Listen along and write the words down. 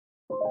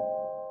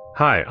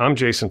Hi, I'm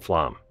Jason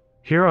Flom.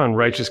 Here on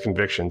Righteous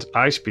Convictions,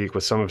 I speak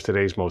with some of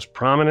today's most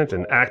prominent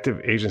and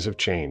active agents of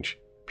change,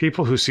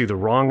 people who see the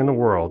wrong in the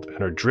world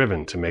and are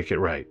driven to make it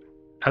right.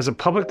 As a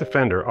public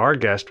defender, our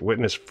guest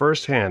witnessed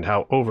firsthand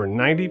how over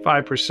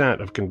 95%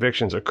 of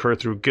convictions occur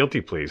through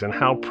guilty pleas and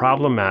how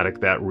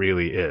problematic that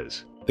really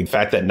is. The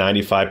fact that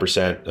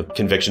 95% of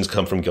convictions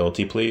come from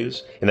guilty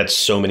pleas and that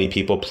so many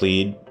people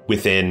plead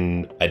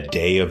within a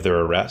day of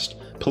their arrest,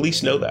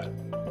 police know that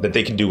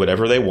they can do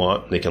whatever they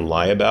want, they can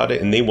lie about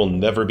it, and they will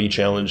never be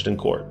challenged in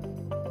court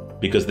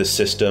because the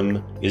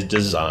system is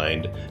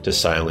designed to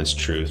silence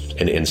truth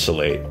and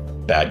insulate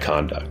bad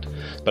conduct.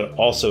 But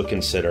also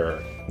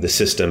consider the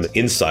system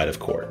inside of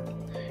court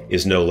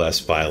is no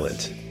less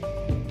violent.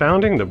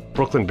 Founding the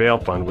Brooklyn Bail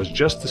Fund was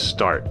just the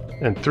start,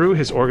 and through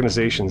his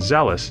organization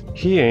Zealous,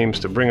 he aims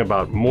to bring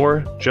about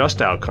more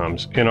just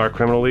outcomes in our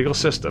criminal legal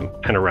system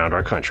and around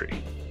our country.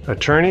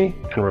 Attorney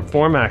and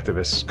reform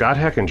activist Scott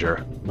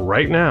Hechinger,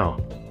 right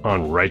now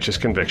on Righteous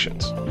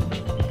Convictions.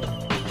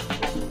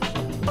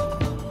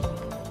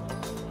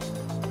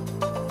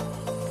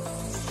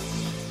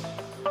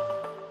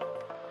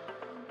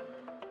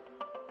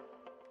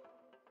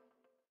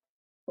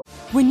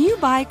 When you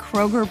buy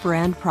Kroger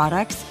brand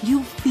products,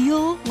 you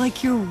feel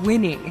like you're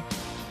winning.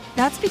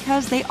 That's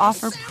because they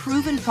offer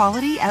proven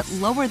quality at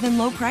lower than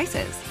low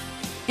prices.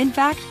 In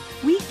fact,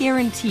 we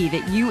guarantee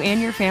that you and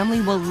your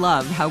family will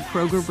love how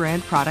Kroger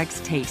brand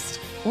products taste,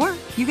 or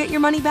you get your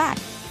money back.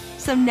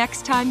 So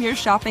next time you're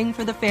shopping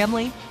for the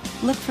family,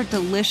 look for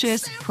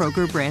delicious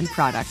Kroger brand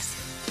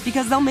products,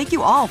 because they'll make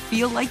you all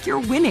feel like you're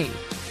winning.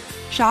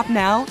 Shop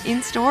now,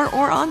 in-store,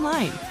 or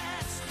online.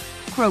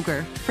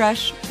 Kroger,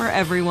 fresh for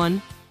everyone.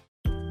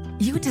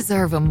 You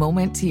deserve a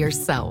moment to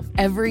yourself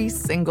every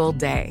single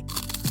day.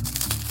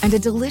 And a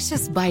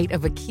delicious bite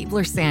of a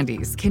Keebler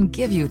Sandies can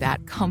give you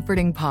that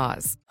comforting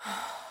pause.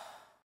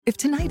 If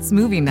tonight's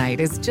movie night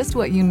is just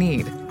what you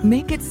need,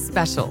 make it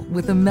special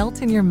with the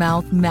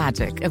melt-in-your-mouth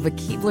magic of a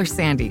Keebler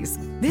Sandies.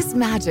 This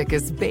magic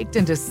is baked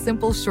into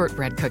simple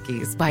shortbread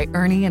cookies by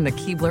Ernie and the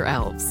Keebler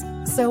Elves.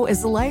 So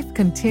as life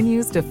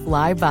continues to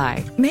fly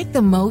by, make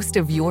the most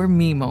of your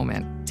me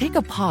moment. Take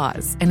a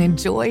pause and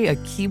enjoy a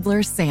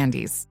Keebler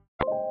Sandies.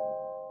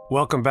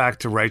 Welcome back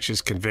to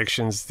Righteous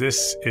Convictions.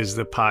 This is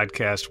the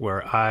podcast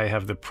where I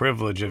have the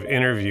privilege of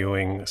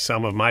interviewing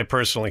some of my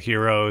personal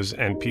heroes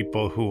and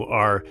people who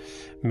are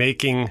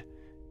making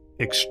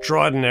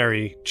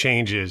extraordinary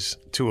changes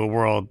to a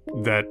world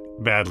that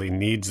badly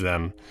needs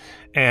them.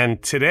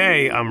 And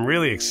today I'm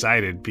really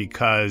excited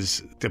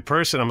because the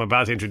person I'm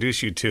about to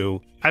introduce you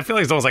to, I feel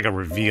like it's almost like a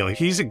reveal.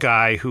 He's a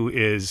guy who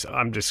is,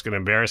 I'm just going to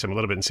embarrass him a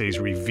little bit and say he's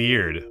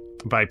revered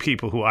by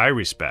people who I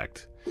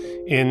respect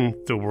in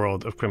the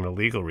world of criminal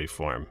legal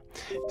reform.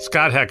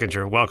 Scott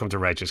Hechinger, welcome to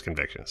Righteous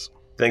Convictions.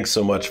 Thanks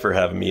so much for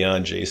having me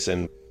on,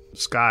 Jason.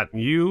 Scott,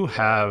 you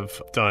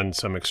have done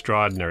some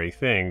extraordinary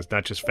things,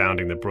 not just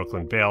founding the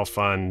Brooklyn Bail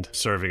Fund,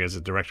 serving as the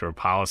director of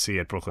policy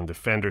at Brooklyn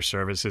Defender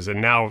Services, and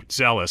now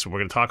Zealous. We're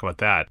going to talk about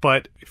that.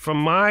 But from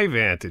my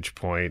vantage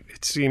point,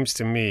 it seems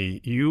to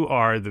me you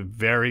are the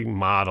very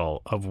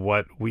model of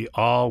what we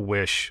all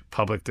wish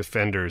public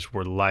defenders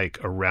were like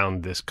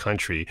around this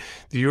country.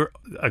 You're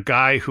a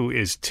guy who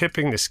is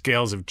tipping the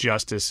scales of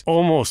justice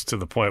almost to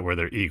the point where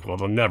they're equal.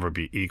 They'll never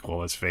be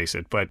equal, let's face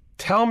it. But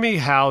tell me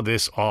how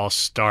this all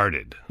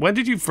started. When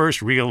did you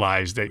first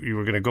realize that you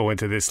were going to go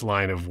into this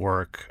line of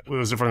work?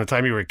 Was it from the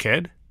time you were a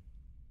kid?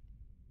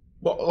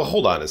 Well,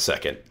 hold on a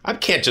second. I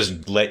can't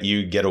just let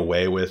you get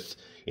away with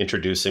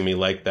introducing me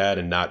like that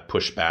and not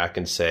push back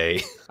and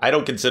say, I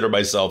don't consider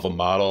myself a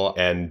model.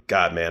 And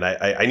God, man,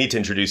 I need to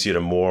introduce you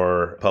to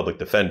more public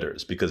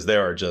defenders because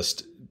there are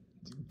just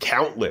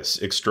countless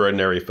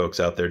extraordinary folks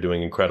out there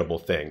doing incredible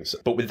things.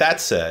 But with that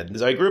said,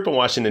 as I grew up in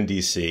Washington,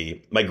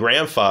 D.C., my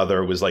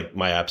grandfather was like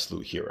my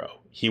absolute hero.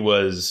 He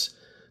was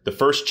the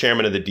first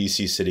chairman of the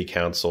D.C. City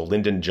Council.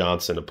 Lyndon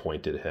Johnson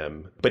appointed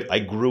him. But I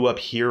grew up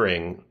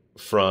hearing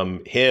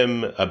from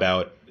him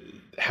about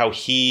how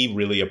he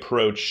really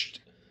approached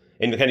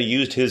and kind of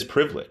used his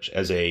privilege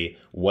as a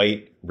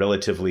white,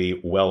 relatively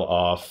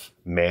well-off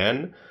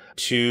man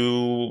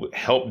to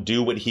help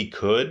do what he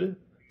could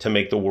to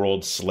make the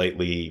world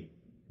slightly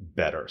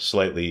better,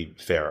 slightly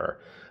fairer.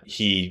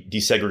 He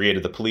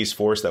desegregated the police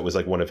force. That was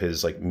like one of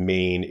his like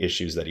main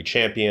issues that he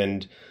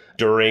championed.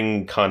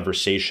 During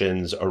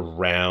conversations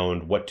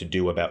around what to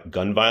do about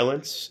gun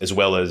violence, as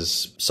well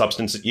as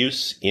substance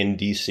use in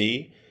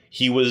DC,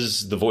 he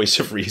was the voice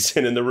of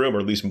reason in the room, or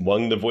at least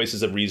among the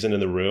voices of reason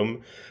in the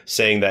room,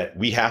 saying that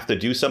we have to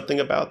do something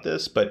about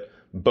this, but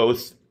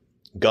both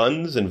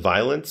guns and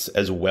violence,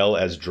 as well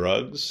as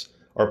drugs,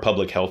 are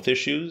public health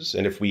issues.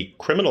 And if we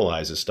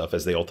criminalize this stuff,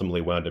 as they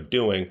ultimately wound up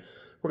doing,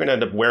 we're going to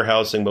end up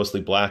warehousing mostly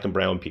black and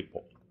brown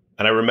people.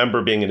 And I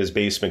remember being in his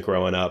basement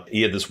growing up.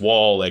 He had this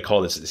wall, they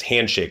call this his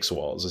handshakes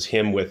wall. It was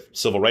him with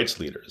civil rights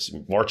leaders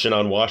marching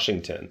on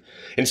Washington.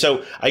 And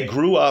so I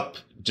grew up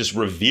just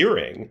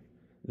revering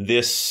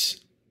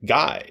this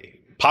guy,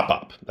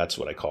 Pop-Up. That's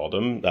what I called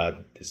him,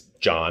 is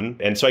John.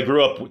 And so I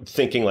grew up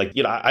thinking like,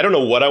 I don't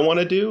know what I want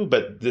to do,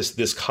 but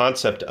this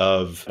concept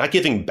of not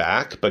giving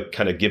back, but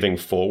kind of giving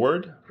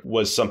forward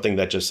was something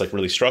that just like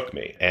really struck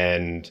me.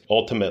 And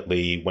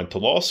ultimately went to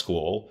law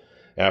school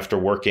after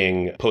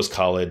working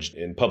post-college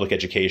in public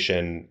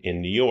education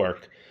in New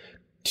York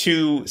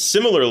to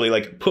similarly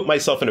like put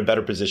myself in a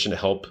better position to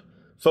help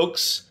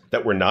folks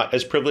that were not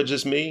as privileged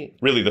as me.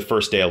 Really, the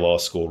first day of law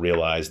school,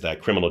 realized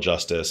that criminal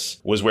justice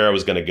was where I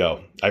was going to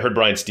go. I heard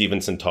Bryan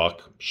Stevenson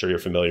talk. I'm sure you're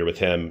familiar with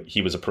him.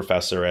 He was a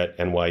professor at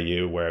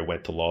NYU where I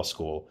went to law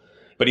school.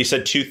 But he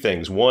said two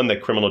things. One,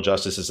 that criminal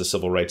justice is a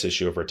civil rights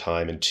issue over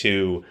time. And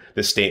two,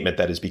 the statement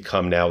that has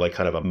become now like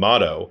kind of a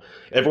motto.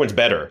 Everyone's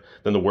better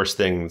than the worst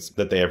things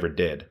that they ever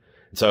did.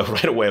 So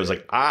right away, I was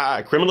like,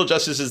 criminal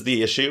justice is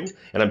the issue.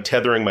 And I'm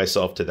tethering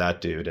myself to that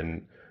dude.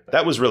 And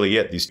that was really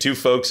it. These two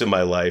folks in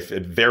my life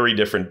at very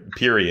different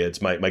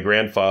periods, my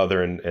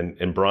grandfather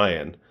and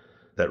Brian,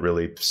 that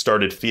really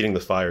started feeding the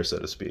fire, so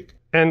to speak.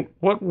 And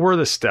what were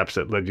the steps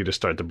that led you to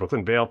start the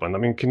Brooklyn Bail Fund? I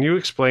mean, can you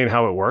explain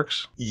how it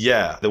works?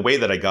 Yeah. The way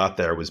that I got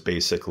there was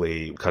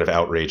basically kind of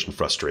outrage and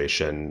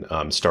frustration,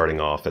 starting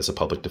off as a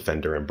public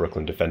defender in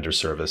Brooklyn Defender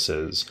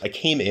Services. I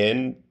came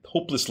in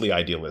hopelessly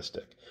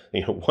idealistic.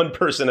 One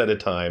person at a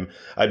time,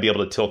 I'd be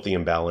able to tilt the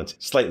imbalance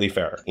slightly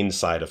fairer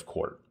inside of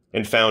court.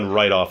 And found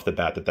right off the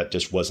bat that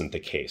just wasn't the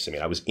case. I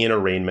mean, I was in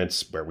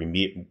arraignments where we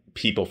meet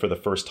people for the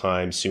first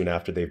time soon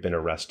after they've been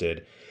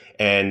arrested.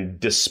 And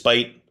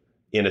despite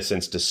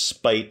innocence,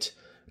 despite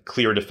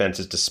clear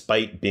defenses,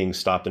 despite being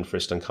stopped and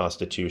frisked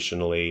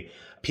unconstitutionally,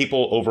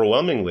 people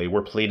overwhelmingly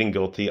were pleading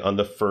guilty on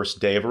the first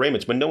day of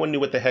arraignments when no one knew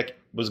what the heck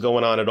was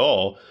going on at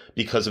all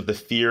because of the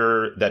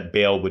fear that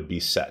bail would be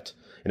set.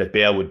 And if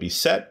bail would be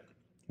set,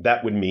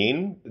 that would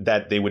mean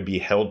that they would be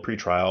held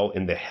pretrial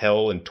in the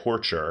hell and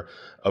torture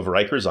of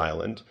Rikers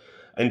Island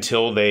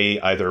until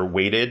they either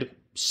waited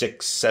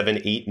 6,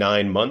 7, 8,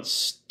 9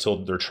 months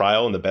till their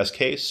trial in the best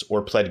case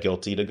or pled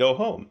guilty to go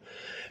home.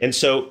 And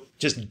so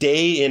just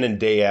day in and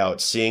day out,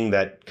 seeing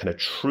that kind of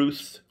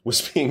truth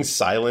was being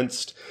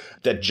silenced,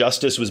 that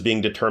justice was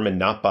being determined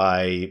not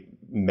by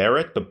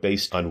merit, but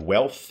based on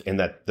wealth, and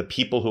that the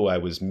people who I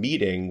was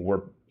meeting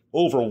were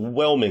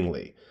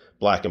overwhelmingly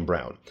Black and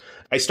brown.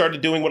 I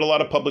started doing what a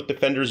lot of public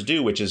defenders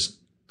do, which is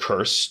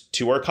curse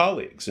to our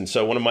colleagues. And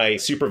so one of my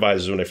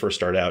supervisors when I first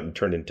started out and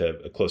turned into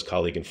a close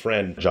colleague and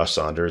friend, Josh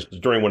Saunders,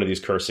 during one of these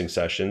cursing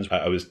sessions,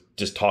 I was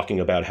just talking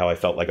about how I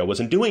felt like I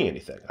wasn't doing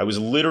anything. I was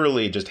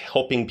literally just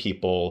helping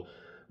people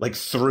like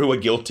through a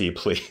guilty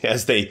plea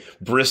as they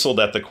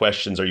bristled at the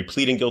questions, are you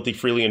pleading guilty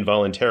freely and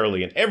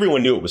voluntarily? And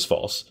everyone knew it was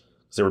false.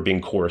 They were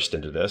being coerced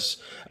into this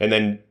and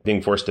then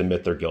being forced to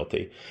admit they're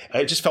guilty.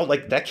 I just felt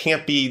like that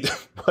can't be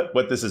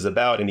what this is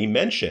about. And he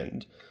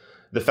mentioned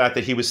the fact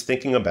that he was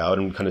thinking about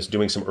and kind of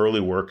doing some early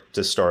work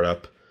to start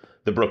up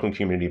the Brooklyn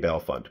Community Bail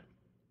Fund.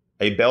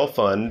 A bail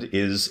fund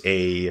is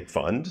a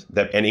fund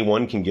that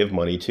anyone can give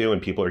money to,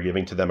 and people are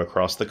giving to them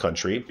across the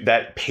country,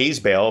 that pays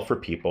bail for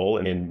people,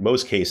 and in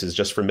most cases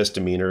just for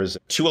misdemeanors,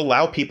 to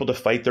allow people to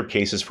fight their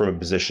cases from a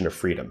position of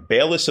freedom.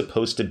 Bail is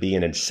supposed to be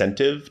an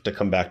incentive to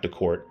come back to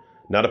court,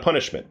 not a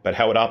punishment. But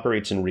how it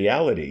operates in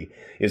reality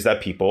is that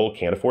people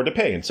can't afford to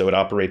pay. And so it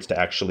operates to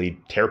actually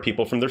tear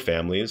people from their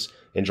families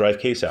and drive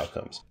case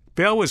outcomes.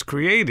 Bail was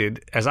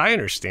created, as I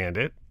understand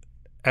it,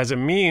 as a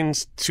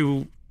means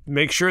to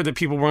make sure that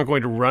people weren't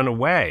going to run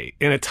away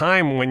in a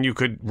time when you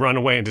could run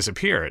away and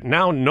disappear.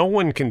 Now no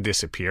one can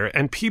disappear,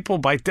 and people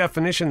by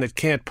definition that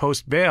can't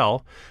post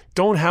bail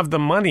don't have the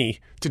money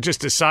to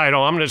just decide,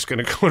 I'm just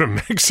going to go to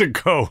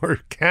Mexico or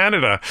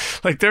Canada.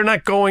 Like, they're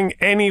not going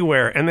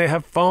anywhere, and they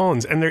have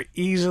phones, and they're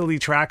easily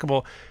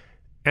trackable,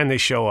 and they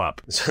show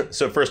up.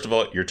 So first of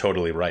all, you're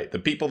totally right. The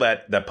people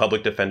that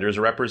public defenders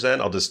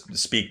represent, I'll just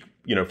speak,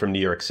 from New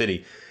York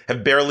City,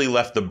 have barely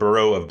left the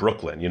borough of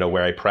Brooklyn,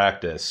 where I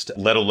practiced,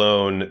 let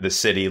alone the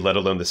city, let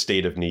alone the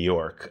state of New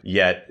York.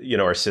 Yet,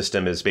 our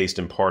system is based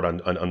in part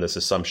on this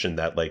assumption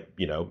that,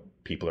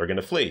 people are going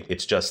to flee.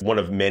 It's just one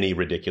of many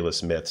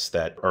ridiculous myths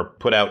that are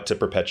put out to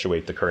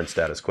perpetuate the current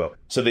status quo.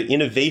 So the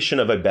innovation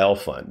of a bail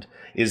fund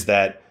is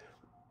that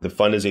the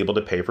fund is able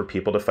to pay for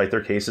people to fight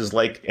their cases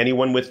like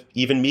anyone with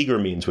even meager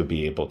means would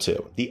be able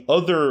to. The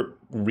other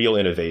real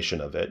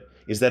innovation of it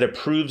is that it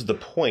proves the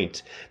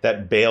point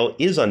that bail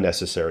is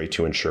unnecessary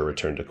to ensure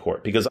return to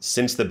court. Because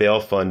since the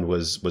bail fund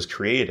was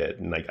created,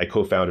 and I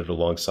co-founded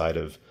alongside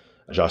of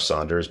Josh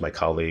Saunders, my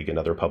colleague,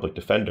 another public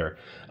defender,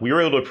 we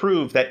were able to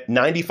prove that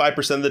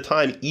 95% of the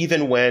time,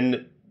 even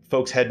when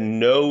folks had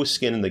no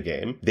skin in the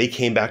game, they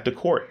came back to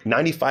court.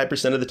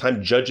 95% of the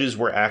time, judges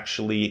were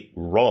actually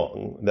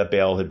wrong that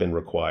bail had been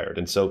required.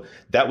 And so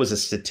that was a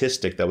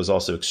statistic that was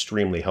also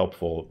extremely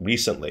helpful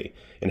recently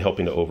in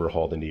helping to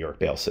overhaul the New York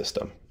bail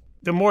system.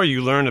 The more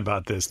you learn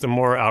about this, the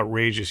more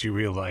outrageous you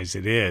realize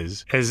it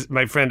is. As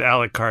my friend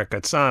Alec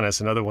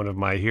Karakatsanis, another one of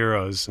my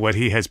heroes, what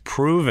he has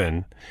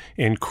proven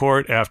in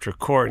court after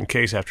court and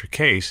case after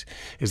case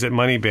is that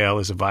money bail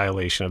is a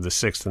violation of the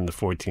 6th and the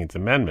 14th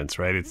Amendments,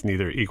 right? It's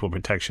neither equal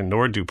protection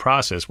nor due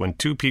process when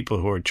two people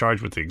who are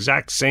charged with the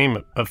exact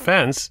same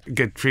offense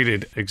get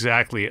treated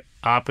exactly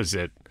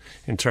opposite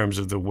in terms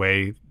of the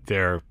way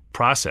they're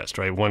processed,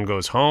 right? One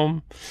goes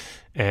home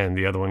and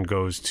the other one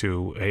goes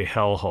to a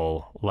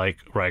hellhole like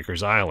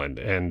Rikers Island.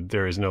 And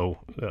there is no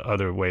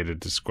other way to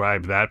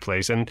describe that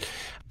place. And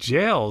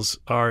jails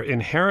are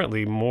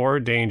inherently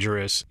more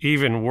dangerous,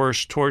 even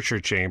worse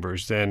torture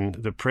chambers than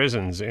the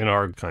prisons in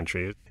our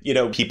country. You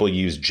know, people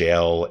use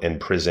jail and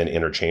prison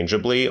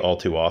interchangeably all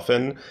too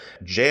often.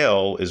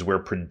 Jail is where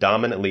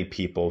predominantly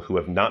people who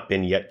have not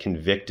been yet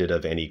convicted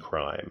of any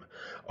crime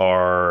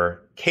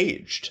are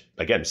caged,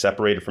 again,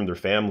 separated from their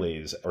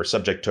families, are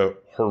subject to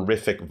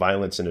horrific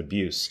violence and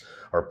abuse,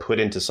 are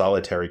put into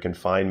solitary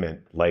confinement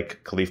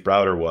like Kalief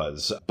Browder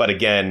was. But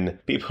again,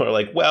 people are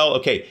like, well,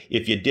 okay,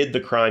 if you did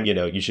the crime,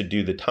 you should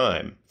do the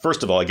time.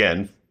 First of all,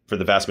 again, for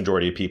the vast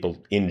majority of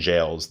people in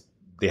jails,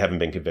 they haven't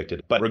been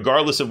convicted. But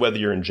regardless of whether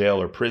you're in jail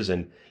or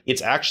prison,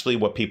 it's actually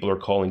what people are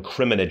calling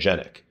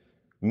criminogenic,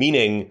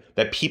 meaning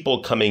that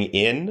people coming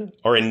in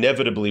are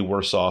inevitably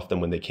worse off than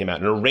when they came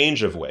out in a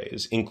range of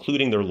ways,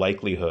 including their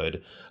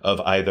likelihood of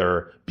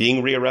either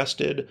being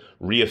rearrested,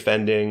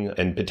 reoffending,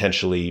 and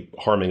potentially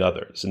harming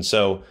others. And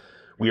so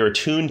we are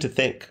attuned to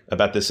think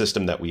about the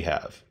system that we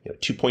have.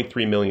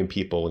 2.3 million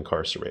people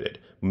incarcerated,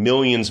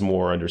 millions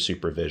more under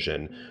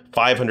supervision,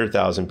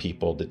 500,000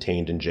 people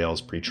detained in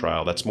jails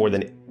pre-trial. That's more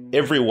than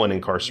everyone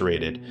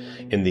incarcerated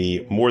in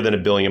the more than a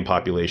billion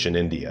population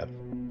India.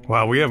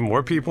 Wow, we have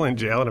more people in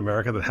jail in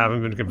America that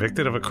haven't been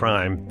convicted of a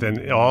crime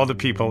than all the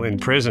people in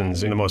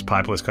prisons in the most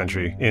populous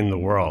country in the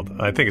world.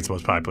 I think it's the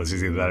most populous,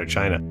 it's either that or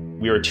China.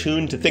 We are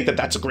attuned to think that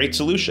that's a great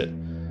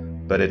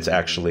solution, but it's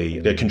actually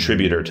a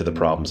contributor to the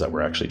problems that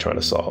we're actually trying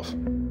to solve.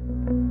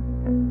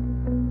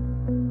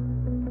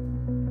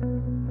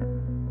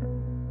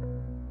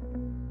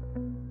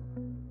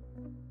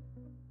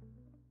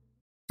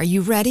 Are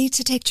you ready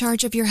to take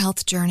charge of your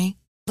health journey?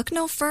 Look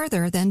no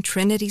further than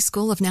Trinity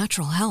School of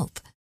Natural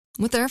Health.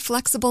 With their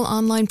flexible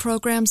online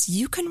programs,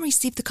 you can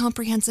receive the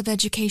comprehensive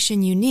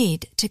education you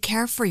need to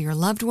care for your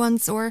loved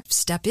ones or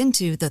step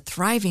into the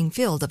thriving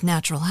field of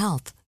natural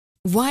health.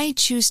 Why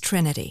choose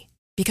Trinity?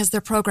 Because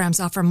their programs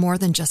offer more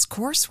than just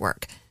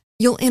coursework.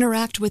 You'll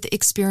interact with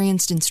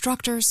experienced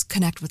instructors,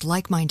 connect with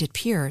like-minded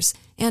peers,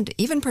 and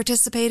even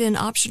participate in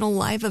optional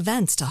live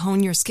events to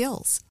hone your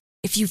skills.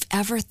 If you've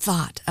ever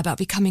thought about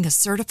becoming a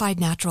certified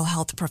natural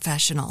health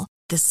professional,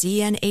 the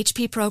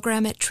CNHP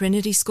program at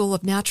Trinity School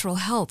of Natural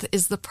Health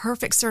is the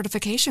perfect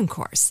certification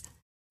course.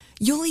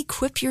 You'll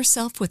equip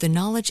yourself with the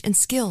knowledge and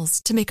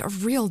skills to make a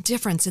real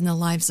difference in the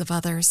lives of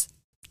others.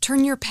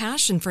 Turn your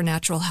passion for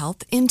natural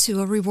health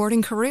into a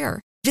rewarding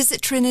career. Visit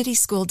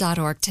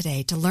trinityschool.org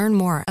today to learn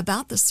more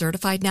about the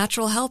Certified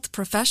Natural Health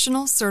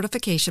Professional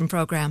Certification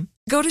Program.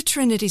 Go to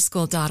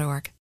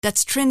trinityschool.org.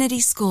 That's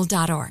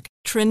trinityschool.org.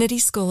 Trinity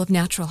School of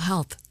Natural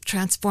Health.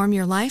 Transform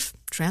your life,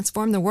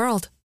 transform the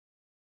world.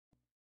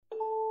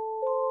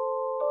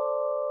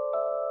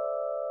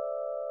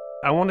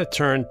 I want to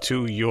turn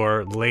to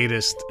your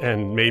latest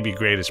and maybe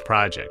greatest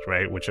project,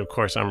 right? Which, of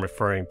course, I'm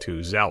referring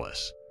to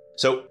Zealous.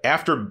 So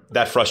after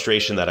that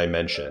frustration that I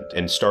mentioned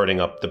and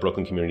starting up the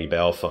Brooklyn Community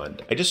Bail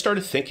Fund, I just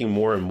started thinking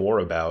more and more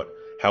about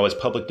how as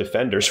public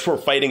defenders, we're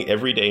fighting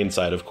every day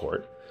inside of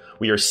court.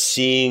 We are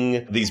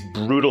seeing these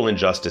brutal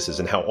injustices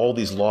and how all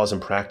these laws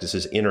and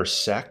practices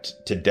intersect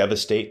to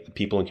devastate the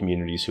people and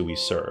communities who we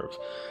serve.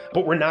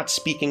 But we're not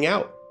speaking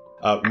out.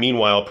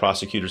 Meanwhile,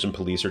 prosecutors and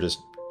police are just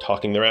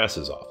talking their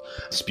asses off,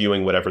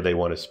 spewing whatever they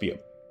want to spew.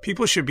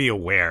 People should be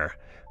aware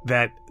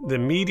that the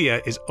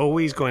media is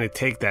always going to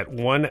take that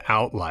one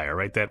outlier,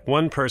 right? That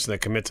one person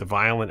that commits a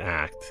violent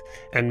act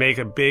and make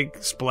a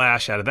big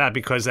splash out of that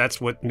because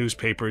that's what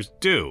newspapers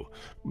do.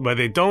 But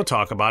they don't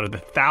talk about are the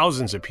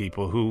thousands of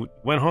people who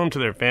went home to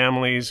their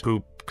families,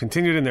 who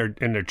continued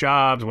in their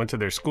jobs, went to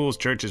their schools,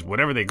 churches,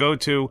 whatever they go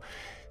to,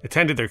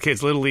 attended their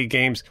kids' Little League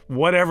games,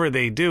 whatever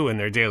they do in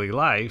their daily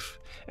life,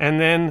 and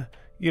then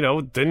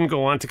didn't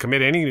go on to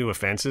commit any new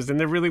offenses, then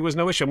there really was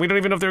no issue. We don't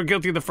even know if they were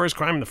guilty of the first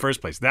crime in the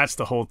first place. That's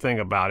the whole thing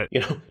about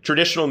it.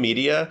 Traditional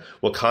media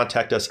will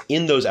contact us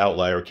in those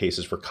outlier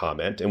cases for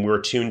comment, and we're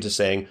attuned to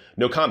saying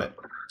no comment,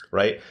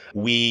 right?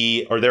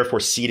 We are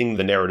therefore ceding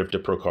the narrative to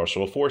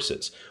procarceral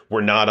forces.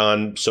 We're not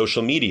on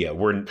social media.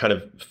 We're kind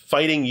of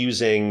fighting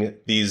using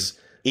these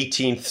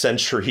 18th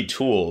century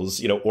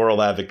tools,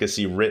 oral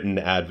advocacy, written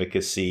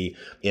advocacy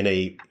in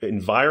a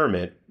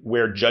environment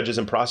where judges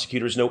and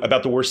prosecutors know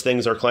about the worst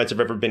things our clients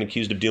have ever been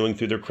accused of doing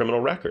through their criminal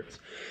records.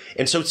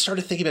 And so it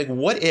started thinking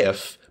what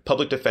if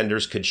public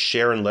defenders could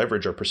share and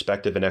leverage our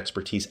perspective and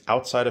expertise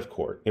outside of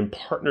court in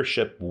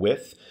partnership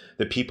with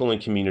the people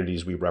and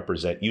communities we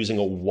represent using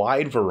a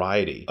wide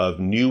variety of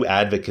new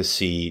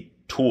advocacy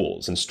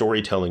tools and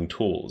storytelling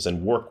tools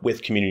and work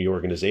with community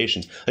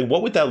organizations, like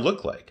what would that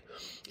look like?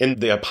 And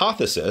the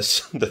hypothesis,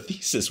 the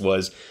thesis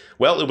was,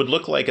 well, it would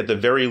look like at the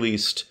very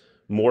least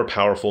more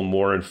powerful,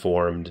 more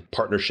informed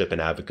partnership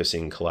and advocacy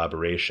and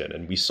collaboration.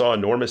 And we saw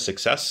enormous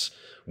success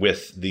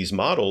with these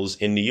models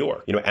in New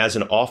York. As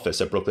an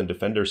office at Brooklyn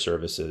Defender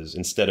Services,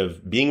 instead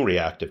of being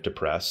reactive to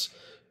press,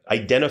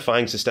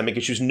 identifying systemic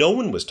issues no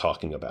one was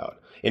talking about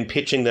and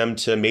pitching them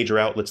to major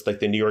outlets like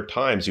the New York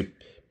Times.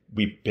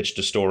 We pitched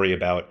a story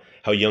about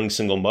how young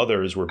single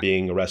mothers were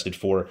being arrested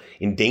for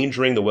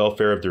endangering the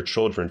welfare of their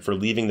children, for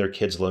leaving their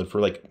kids alone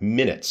for like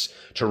minutes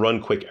to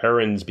run quick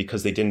errands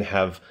because they didn't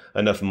have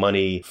enough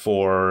money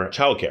for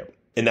childcare.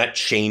 And that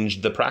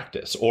changed the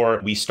practice. Or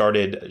we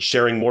started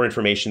sharing more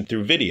information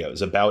through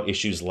videos about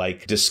issues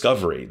like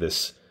discovery,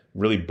 this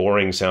really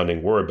boring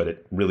sounding word, but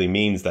it really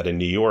means that in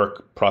New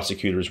York,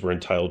 prosecutors were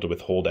entitled to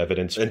withhold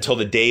evidence until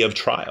the day of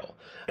trial.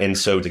 And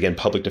so, again,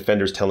 public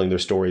defenders telling their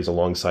stories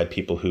alongside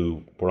people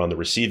who were on the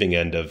receiving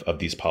end of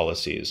these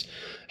policies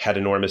had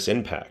enormous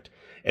impact.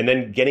 And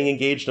then getting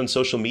engaged on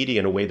social media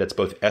in a way that's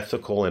both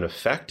ethical and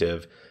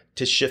effective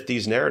to shift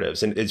these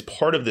narratives. And it's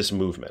part of this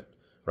movement,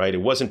 right?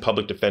 It wasn't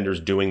public defenders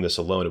doing this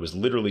alone. It was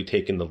literally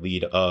taking the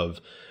lead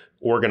of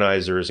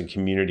organizers and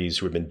communities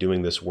who have been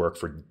doing this work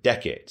for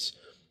decades.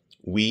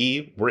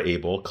 We were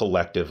able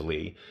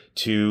collectively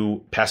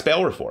to pass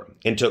bail reform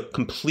and to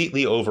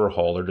completely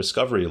overhaul our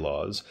discovery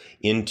laws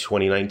in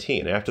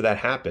 2019. After that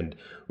happened,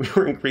 we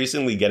were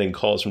increasingly getting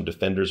calls from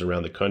defenders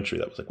around the country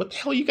that was like, what the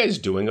hell are you guys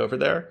doing over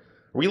there?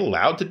 Are we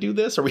allowed to do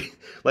this?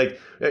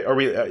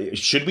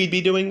 Should we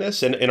be doing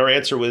this? And our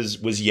answer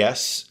was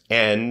yes.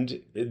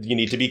 And you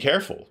need to be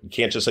careful. You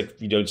can't just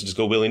just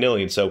go willy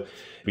nilly. And so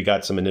we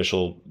got some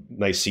initial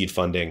nice seed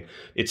funding.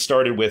 It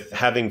started with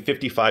having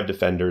 55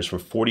 defenders from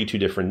 42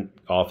 different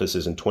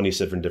offices in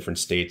 27 different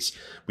states.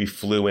 We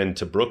flew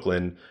into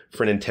Brooklyn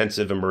for an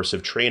intensive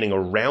immersive training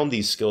around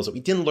these skills that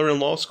we didn't learn in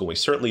law school. We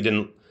certainly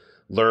didn't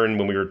learn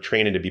when we were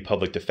training to be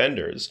public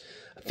defenders.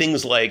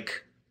 Things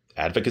like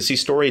advocacy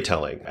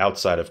storytelling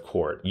outside of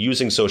court,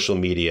 using social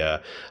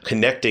media,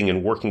 connecting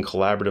and working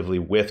collaboratively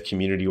with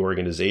community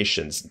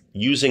organizations,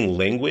 using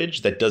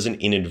language that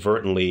doesn't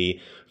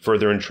inadvertently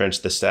further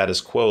entrench the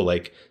status quo,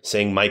 like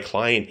saying my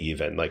client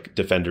even, like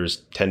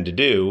defenders tend to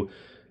do,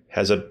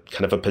 has a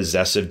kind of a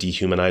possessive,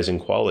 dehumanizing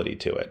quality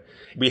to it.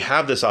 We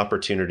have this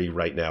opportunity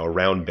right now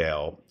around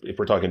bail, if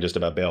we're talking just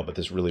about bail, but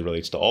this really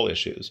relates to all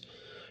issues,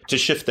 to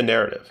shift the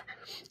narrative.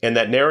 And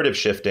that narrative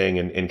shifting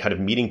and kind of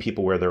meeting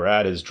people where they're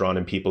at is drawn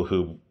in people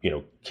who,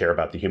 care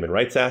about the human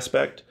rights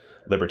aspect,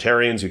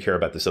 libertarians who care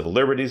about the civil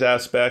liberties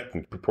aspect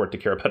and purport to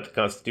care about the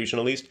Constitution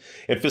at least,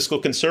 and fiscal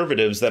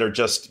conservatives that are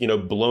just,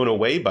 blown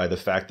away by the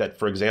fact that,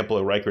 for example,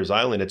 at Rikers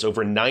Island, it's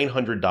over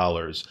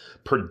 $900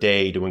 per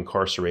day to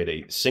incarcerate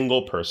a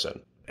single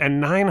person.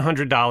 And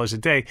 $900 a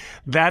day,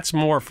 that's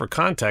more for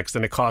context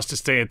than it costs to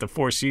stay at the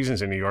Four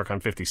Seasons in New York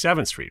on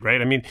 57th Street,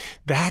 right? I mean,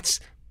 that's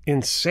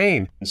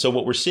insane. And so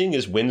what we're seeing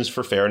is wins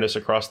for fairness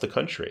across the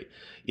country.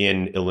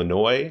 In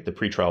Illinois, the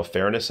Pretrial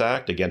Fairness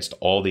Act, against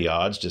all the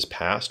odds, just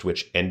passed,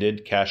 which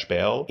ended cash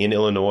bail in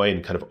Illinois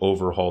and kind of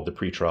overhauled the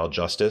pretrial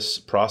justice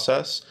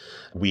process.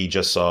 We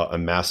just saw a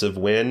massive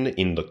win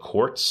in the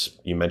courts.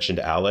 You mentioned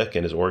Alec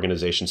and his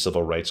organization,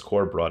 Civil Rights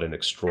Corps, brought in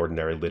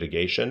extraordinary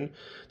litigation.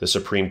 The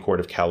Supreme Court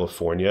of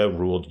California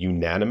ruled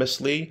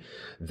unanimously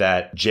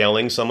that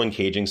jailing someone,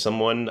 caging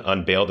someone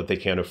on bail that they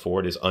can't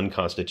afford is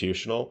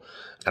unconstitutional.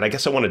 And I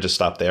guess I want to just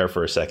stop there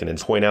for a second and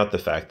point out the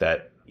fact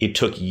that it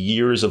took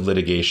years of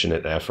litigation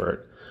and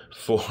effort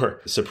for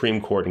the Supreme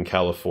Court in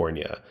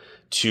California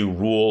to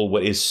rule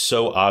what is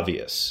so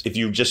obvious. If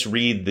you just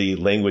read the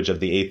language of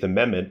the Eighth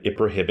Amendment, it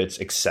prohibits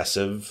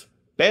excessive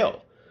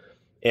bail.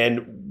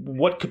 And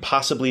what could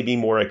possibly be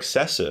more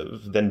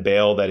excessive than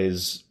bail that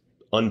is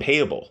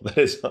unpayable, that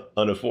is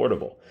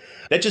unaffordable?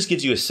 That just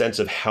gives you a sense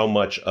of how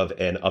much of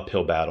an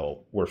uphill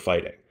battle we're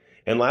fighting.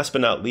 And last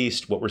but not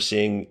least, what we're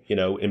seeing,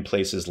 in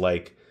places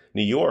like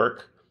New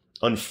York,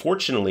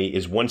 unfortunately,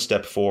 is one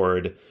step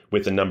forward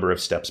with a number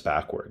of steps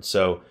backwards.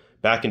 So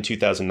back in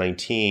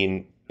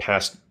 2019,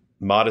 passed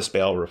modest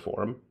bail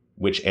reform,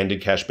 which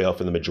ended cash bail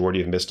for the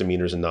majority of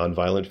misdemeanors and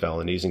nonviolent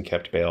felonies and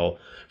kept bail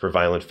for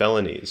violent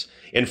felonies.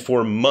 And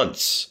for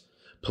months,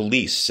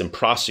 police and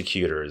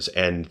prosecutors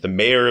and the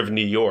mayor of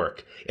New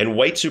York and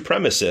white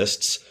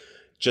supremacists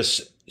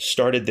just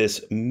started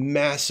this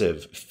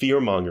massive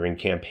fear-mongering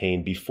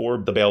campaign before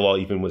the bail law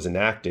even was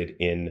enacted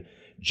in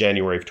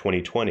January of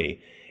 2020.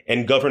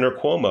 And Governor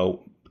Cuomo,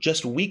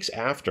 just weeks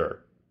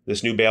after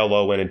this new bail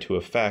law went into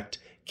effect,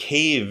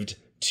 caved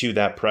to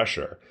that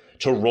pressure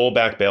to roll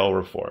back bail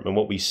reform. And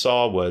what we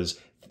saw was,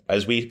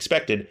 as we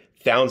expected,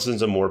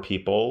 thousands of more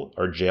people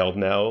are jailed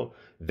now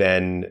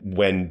than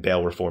when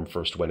bail reform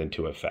first went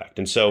into effect.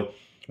 And so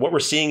what we're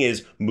seeing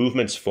is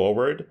movements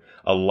forward,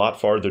 a lot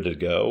farther to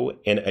go,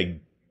 and a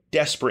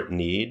desperate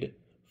need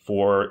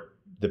for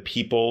the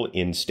people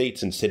in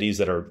states and cities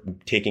that are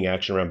taking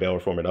action around bail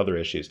reform and other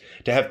issues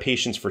to have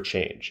patience for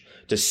change,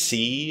 to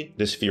see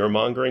this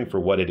fear-mongering for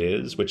what it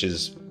is, which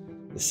is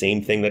The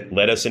same thing that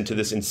led us into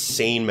this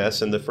insane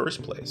mess in the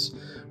first place,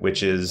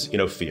 which is,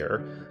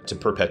 fear, to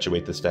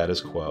perpetuate the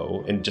status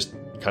quo and just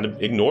kind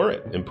of ignore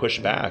it and push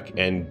back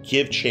and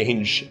give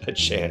change a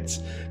chance.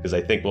 Because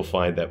I think we'll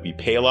find that we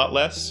pay a lot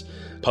less,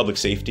 public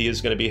safety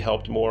is going to be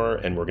helped more,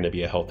 and we're going to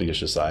be a healthier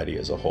society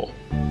as a whole.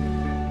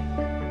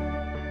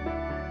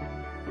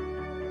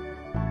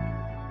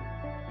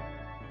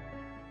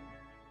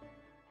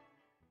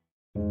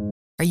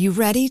 Are you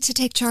ready to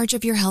take charge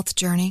of your health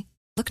journey?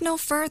 Look no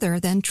further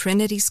than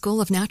Trinity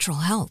School of Natural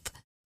Health.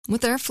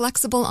 With their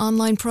flexible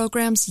online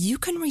programs, you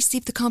can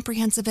receive the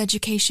comprehensive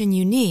education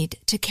you need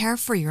to care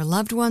for your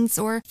loved ones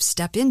or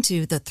step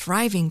into the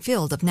thriving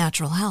field of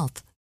natural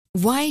health.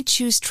 Why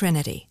choose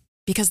Trinity?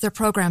 Because their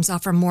programs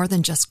offer more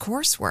than just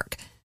coursework.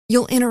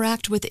 You'll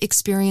interact with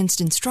experienced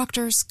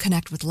instructors,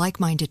 connect with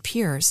like-minded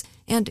peers,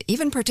 and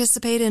even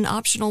participate in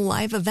optional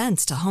live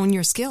events to hone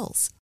your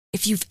skills.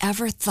 If you've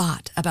ever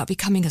thought about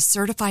becoming a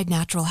certified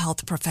natural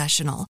health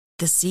professional,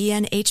 the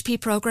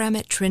CNHP program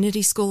at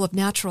Trinity School of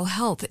Natural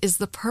Health is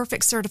the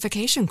perfect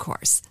certification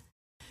course.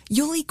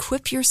 You'll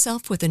equip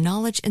yourself with the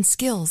knowledge and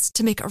skills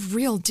to make a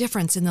real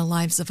difference in the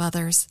lives of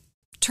others.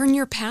 Turn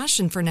your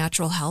passion for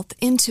natural health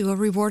into a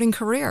rewarding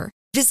career.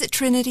 Visit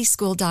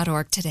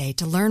trinityschool.org today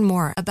to learn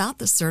more about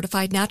the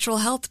Certified Natural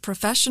Health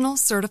Professional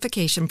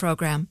Certification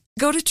Program.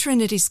 Go to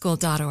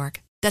trinityschool.org.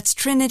 That's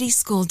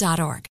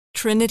trinityschool.org.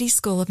 Trinity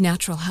School of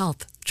Natural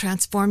Health.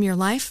 Transform your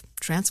life,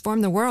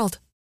 transform the world.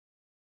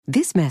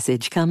 This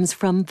message comes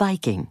from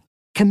Viking,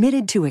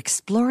 committed to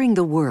exploring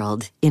the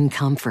world in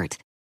comfort.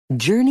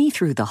 Journey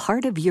through the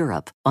heart of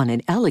Europe on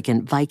an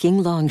elegant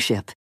Viking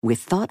longship with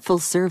thoughtful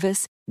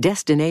service,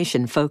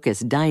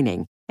 destination-focused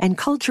dining, and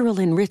cultural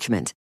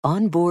enrichment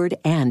on board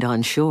and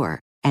on shore.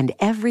 And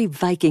every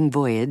Viking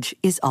voyage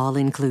is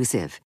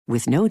all-inclusive,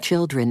 with no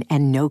children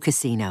and no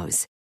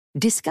casinos.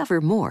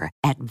 Discover more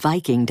at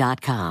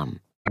Viking.com.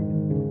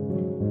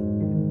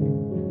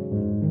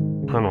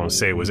 I don't want to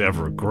say it was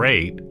ever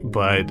great,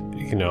 but,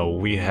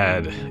 we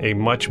had a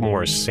much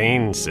more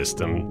sane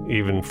system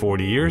even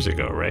 40 years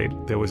ago, right?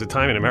 There was a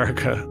time in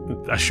America,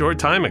 a short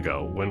time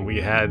ago, when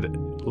we had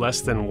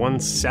less than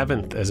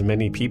 1/7 as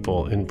many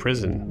people in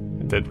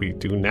prison that we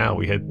do now.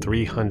 We had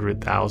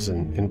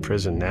 300,000 in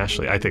prison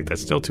nationally. I think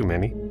that's still too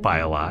many by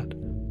a lot,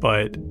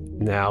 but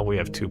now we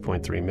have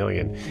 2.3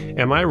 million.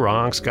 Am I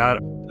wrong, Scott?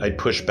 I'd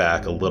push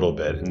back a little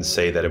bit and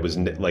say that it was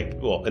and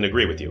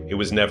agree with you. It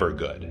was never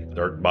good.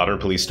 Our modern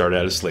police started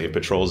out as slave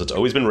patrols. It's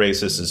always been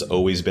racist. It's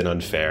always been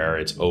unfair.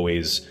 It's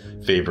always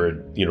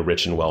favored,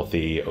 rich and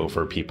wealthy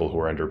over people who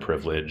are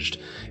underprivileged.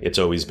 It's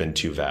always been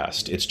too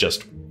vast. It's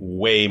just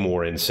way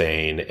more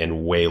insane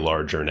and way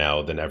larger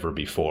now than ever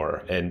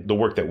before. And the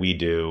work that we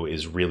do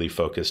is really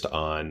focused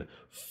on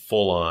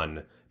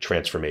full-on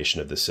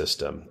transformation of the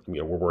system.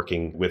 We're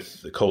working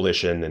with the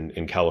coalition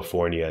in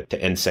California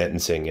to end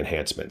sentencing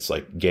enhancements,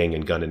 like gang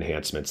and gun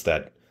enhancements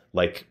that,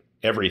 like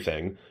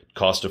everything,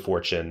 cost a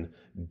fortune,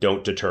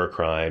 don't deter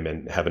crime,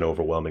 and have an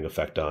overwhelming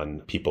effect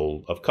on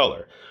people of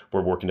color.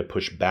 We're working to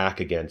push back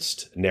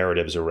against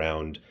narratives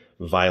around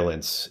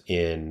violence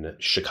in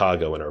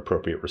Chicago and our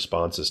appropriate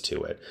responses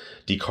to it,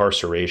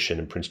 decarceration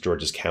in Prince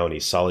George's County,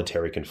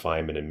 solitary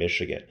confinement in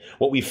Michigan.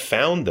 What we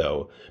found,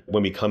 though,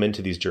 when we come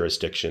into these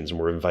jurisdictions and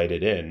we're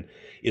invited in,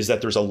 is that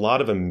there's a lot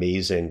of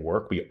amazing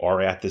work. We are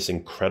at this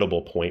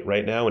incredible point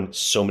right now, and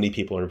so many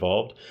people are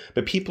involved,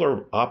 but people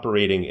are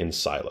operating in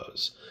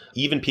silos.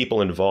 Even people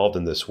involved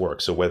in this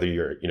work. So whether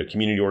you're,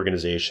 community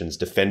organizations,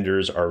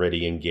 defenders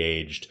already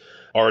engaged,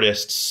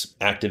 artists,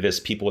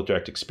 activists, people with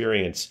direct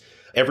experience,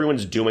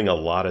 everyone's doing a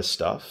lot of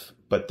stuff,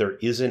 but there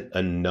isn't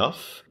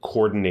enough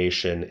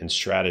coordination and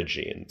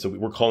strategy. And so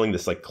we're calling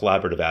this like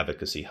collaborative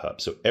advocacy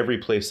hub. So every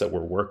place that we're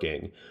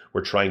working,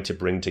 we're trying to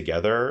bring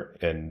together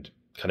and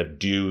kind of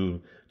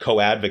do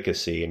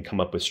co-advocacy and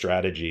come up with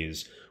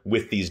strategies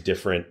with these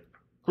different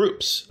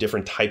groups,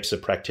 different types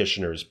of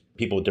practitioners,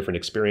 people with different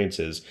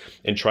experiences,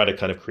 and try to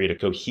kind of create a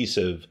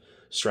cohesive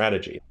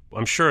strategy.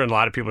 I'm sure a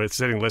lot of people are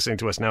sitting listening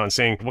to us now and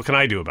saying, what can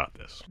I do about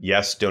this?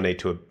 Yes, donate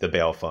to the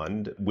bail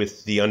fund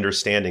with the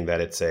understanding that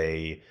it's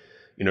an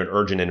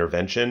urgent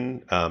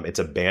intervention. It's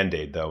a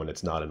Band-Aid, though, and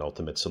it's not an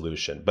ultimate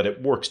solution, but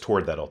it works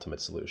toward that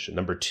ultimate solution.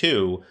 Number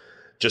two,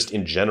 just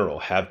in general,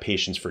 have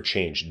patience for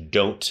change.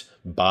 Don't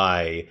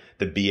buy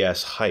the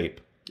BS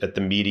hype that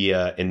the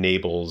media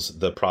enables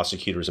the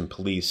prosecutors and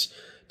police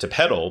to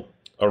peddle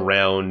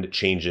around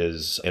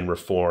changes and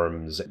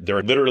reforms.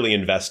 They're literally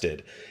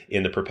invested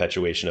in the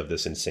perpetuation of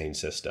this insane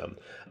system.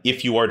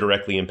 If you are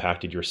directly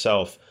impacted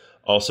yourself,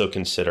 also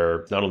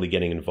consider not only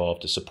getting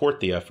involved to support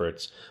the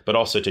efforts, but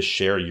also to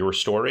share your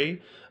story,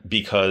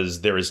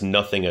 because there is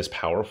nothing as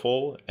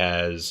powerful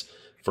as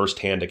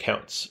firsthand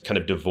accounts, kind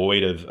of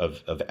devoid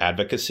of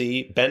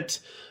advocacy bent,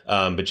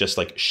 but just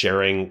like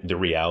sharing the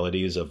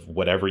realities of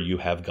whatever you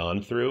have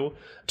gone through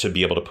to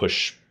be able to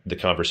push the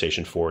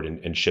conversation forward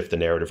and shift the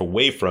narrative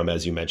away from,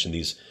 as you mentioned,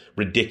 these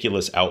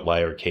ridiculous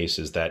outlier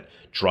cases that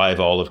drive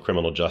all of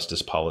criminal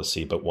justice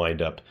policy, but wind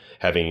up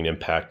having an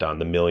impact on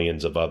the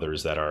millions of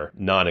others that are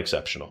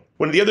non-exceptional.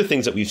 One of the other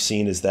things that we've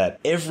seen is that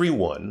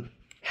everyone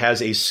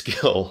has a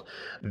skill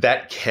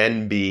that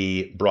can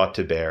be brought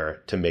to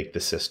bear to make the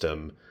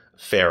system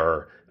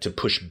fairer, to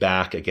push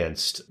back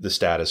against the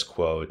status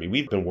quo. I mean,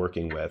 we've been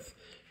working with,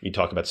 you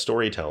talk about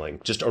storytelling,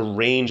 just a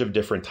range of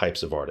different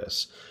types of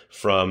artists,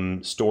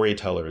 from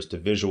storytellers to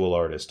visual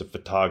artists to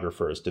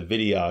photographers to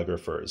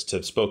videographers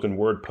to spoken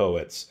word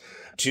poets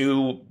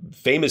to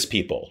famous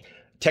people,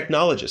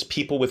 technologists,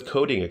 people with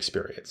coding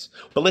experience.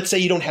 But let's say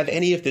you don't have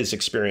any of this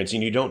experience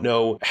and you don't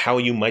know how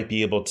you might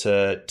be able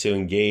to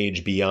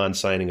engage beyond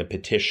signing a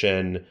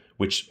petition,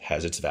 which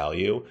has its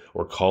value,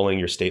 or calling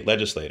your state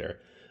legislator.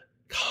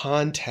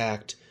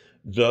 Contact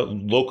the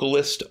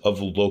localist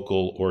of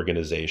local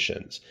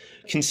organizations.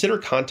 Consider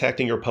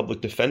contacting your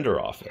public defender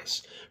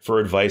office for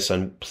advice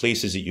on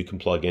places that you can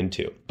plug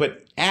into.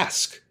 But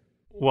ask.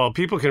 Well,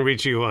 people can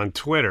reach you on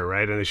Twitter,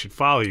 right? And they should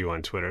follow you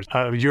on Twitter.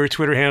 Your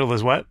Twitter handle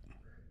is what?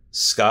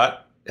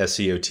 Scott,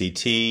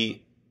 Scotthech.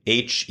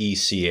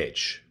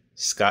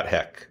 Scott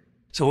Heck.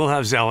 So we'll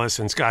have Zealous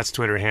and Scott's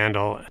Twitter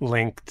handle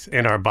linked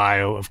in our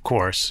bio, of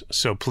course.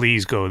 So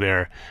please go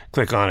there,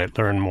 click on it,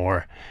 learn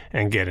more,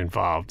 and get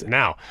involved.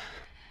 Now,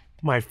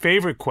 my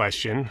favorite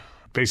question,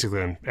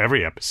 basically on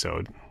every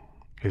episode,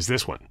 is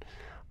this one.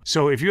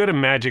 So if you had a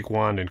magic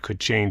wand and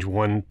could change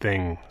one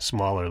thing,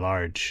 small or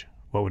large,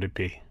 what would it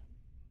be?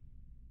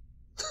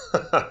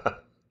 God.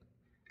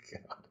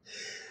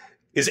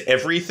 Is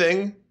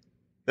everything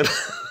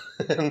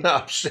an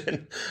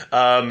option?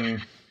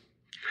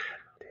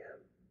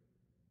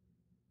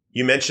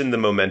 You mentioned the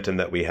momentum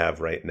that we have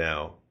right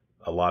now.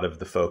 A lot of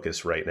the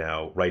focus right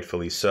now,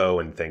 rightfully so,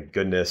 and thank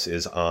goodness,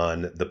 is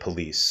on the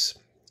police.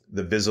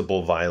 The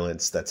visible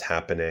violence that's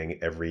happening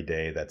every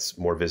day, that's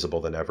more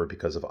visible than ever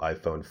because of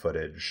iPhone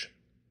footage.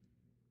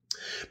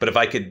 But if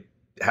I could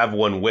have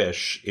one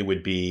wish, it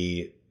would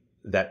be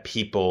that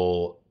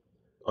people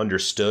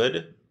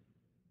understood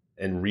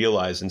and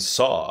realized and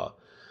saw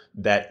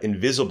that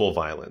invisible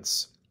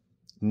violence,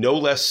 no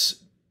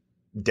less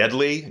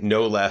deadly,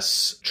 no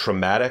less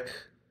traumatic,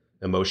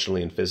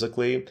 emotionally and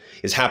physically,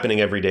 is happening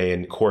every day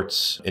in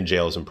courts and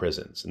jails and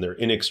prisons. And they're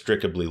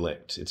inextricably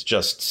linked. It's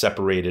just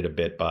separated a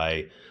bit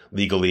by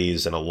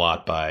legalese and a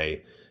lot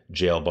by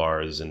jail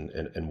bars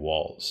and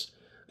walls.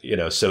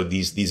 So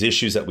these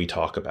issues that we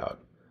talk about,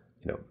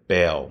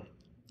 bail,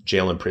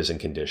 jail and prison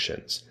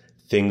conditions,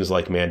 things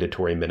like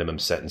mandatory minimum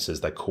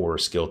sentences that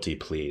coerce guilty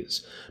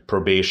pleas,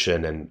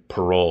 probation and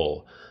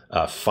parole,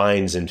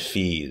 fines and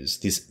fees,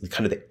 these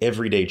kind of the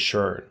everyday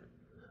churn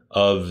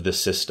of the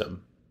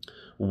system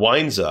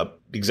winds up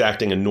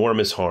exacting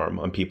enormous harm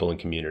on people and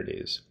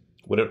communities.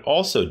 What it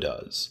also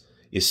does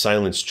is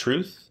silence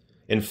truth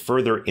and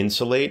further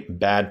insulate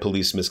bad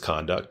police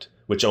misconduct,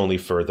 which only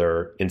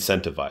further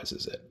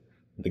incentivizes it.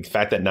 The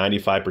fact that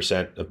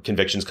 95% of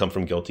convictions come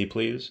from guilty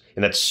pleas,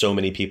 and that so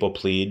many people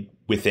plead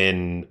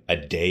within a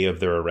day of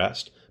their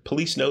arrest,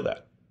 police know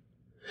that.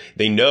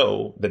 They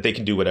know that they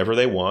can do whatever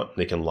they want,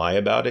 they can lie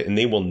about it, and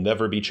they will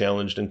never be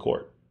challenged in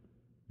court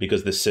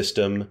because the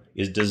system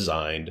is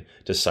designed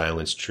to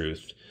silence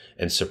truth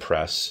and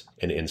suppress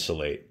and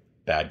insulate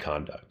bad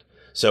conduct.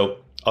 So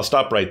I'll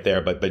stop right there,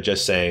 but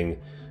just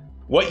saying,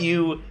 what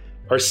you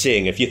are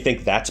seeing, if you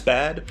think that's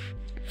bad,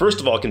 first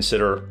of all,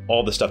 consider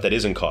all the stuff that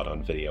isn't caught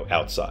on video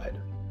outside,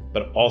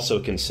 but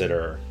also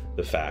consider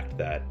the fact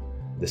that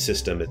the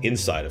system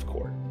inside of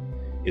court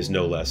is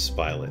no less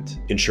violent.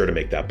 Ensure to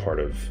make that part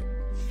of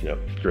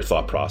your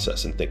thought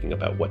process and thinking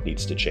about what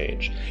needs to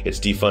change. It's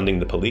defunding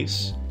the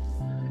police,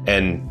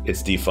 and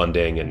it's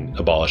defunding and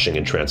abolishing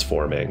and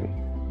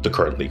transforming the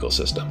current legal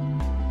system.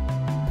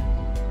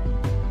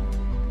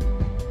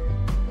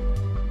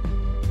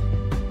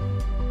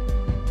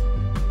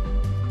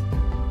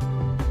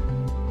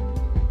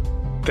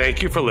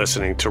 Thank you for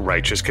listening to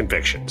Righteous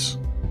Convictions.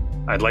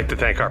 I'd like to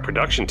thank our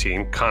production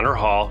team, Connor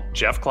Hall,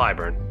 Jeff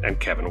Clyburn, and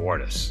Kevin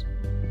Wardis.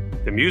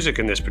 The music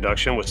in this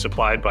production was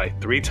supplied by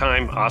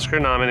 3-time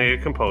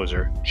Oscar-nominated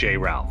composer Jay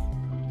Ralph.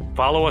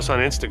 Follow us on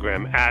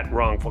Instagram at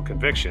Wrongful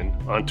Conviction,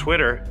 on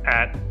Twitter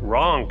at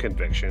Wrong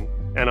Conviction,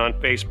 and on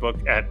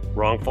Facebook at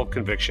Wrongful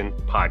Conviction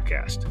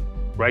Podcast.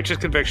 Righteous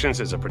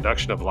Convictions is a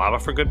production of Lava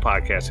for Good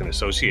Podcast in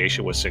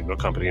association with Signal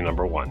Company No.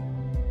 1.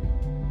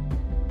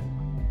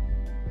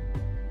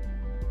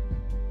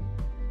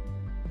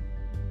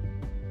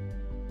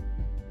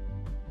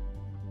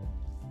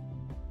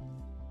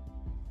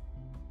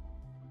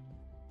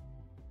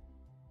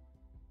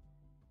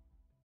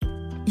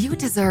 You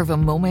deserve a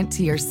moment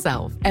to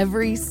yourself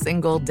every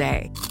single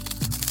day.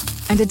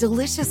 And a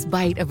delicious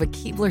bite of a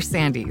Keebler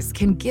Sandies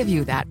can give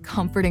you that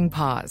comforting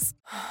pause.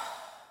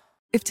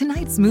 If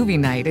tonight's movie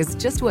night is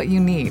just what you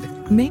need,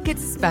 make it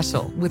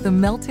special with the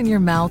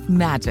melt-in-your-mouth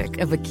magic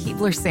of a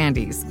Keebler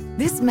Sandies.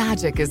 This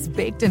magic is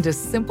baked into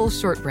simple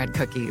shortbread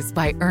cookies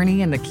by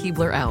Ernie and the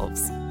Keebler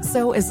Elves.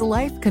 So as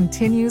life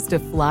continues to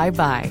fly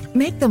by,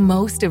 make the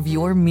most of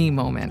your me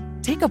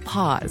moment. Take a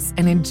pause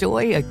and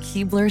enjoy a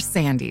Keebler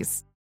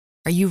Sandies.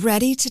 Are you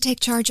ready to take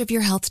charge of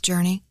your health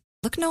journey?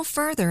 Look no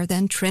further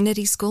than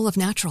Trinity School of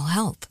Natural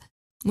Health.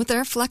 With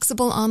their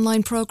flexible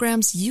online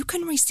programs, you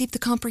can receive the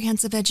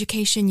comprehensive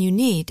education you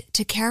need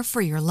to care for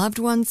your loved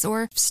ones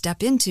or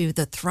step into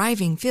the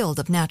thriving field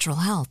of natural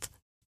health.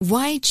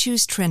 Why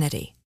choose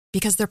Trinity?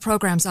 Because their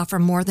programs offer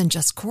more than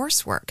just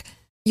coursework.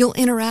 You'll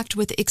interact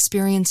with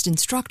experienced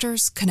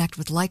instructors, connect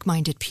with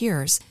like-minded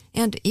peers,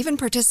 and even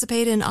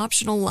participate in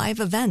optional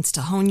live events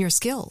to hone your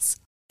skills.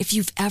 If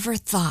you've ever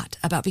thought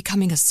about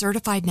becoming a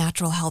certified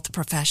natural health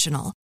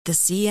professional, the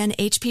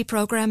CNHP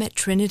program at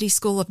Trinity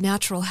School of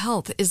Natural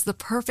Health is the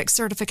perfect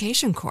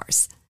certification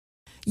course.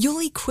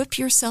 You'll equip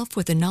yourself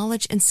with the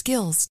knowledge and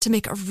skills to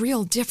make a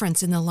real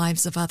difference in the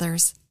lives of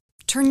others.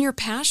 Turn your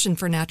passion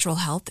for natural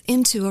health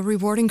into a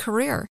rewarding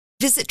career.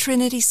 Visit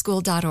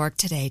trinityschool.org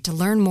today to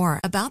learn more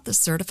about the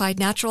Certified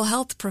Natural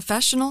Health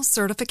Professional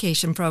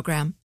Certification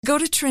Program. Go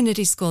to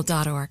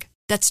trinityschool.org.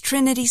 That's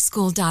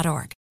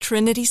trinityschool.org.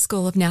 Trinity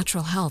School of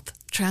Natural Health.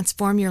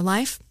 Transform your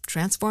life,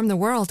 transform the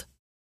world.